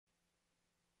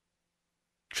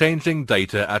Changing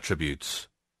data attributes.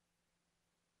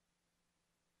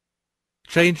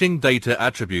 Changing data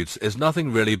attributes is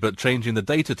nothing really but changing the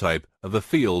data type of a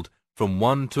field from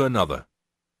one to another.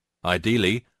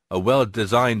 Ideally, a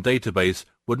well-designed database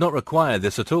would not require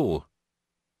this at all.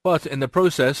 But in the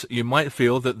process, you might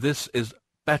feel that this is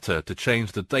better to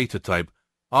change the data type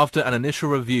after an initial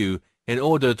review in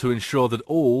order to ensure that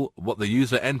all what the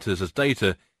user enters as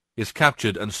data is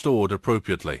captured and stored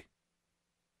appropriately.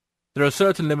 There are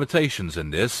certain limitations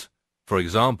in this. For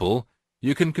example,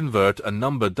 you can convert a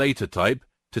number data type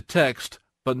to text,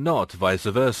 but not vice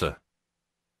versa.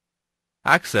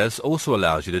 Access also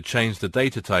allows you to change the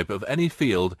data type of any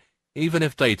field even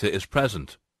if data is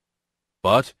present.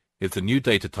 But if the new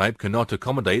data type cannot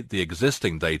accommodate the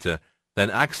existing data, then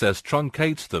Access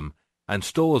truncates them and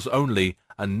stores only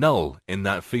a null in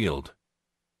that field.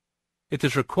 It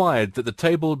is required that the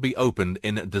table be opened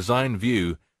in Design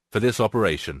View for this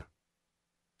operation.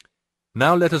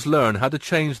 Now let us learn how to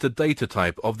change the data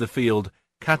type of the field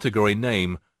category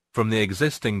name from the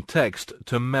existing text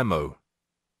to memo.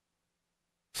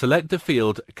 Select the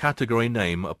field category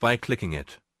name by clicking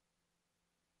it.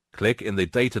 Click in the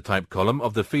data type column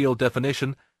of the field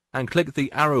definition and click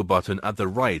the arrow button at the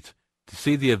right to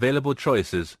see the available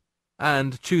choices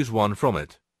and choose one from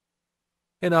it.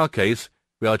 In our case,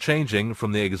 we are changing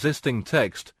from the existing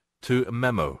text to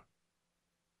memo.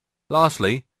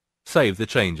 Lastly, save the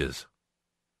changes.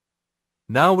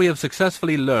 Now we have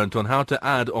successfully learned on how to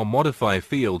add or modify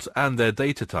fields and their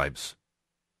data types.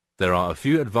 There are a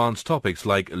few advanced topics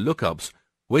like lookups,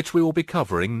 which we will be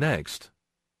covering next.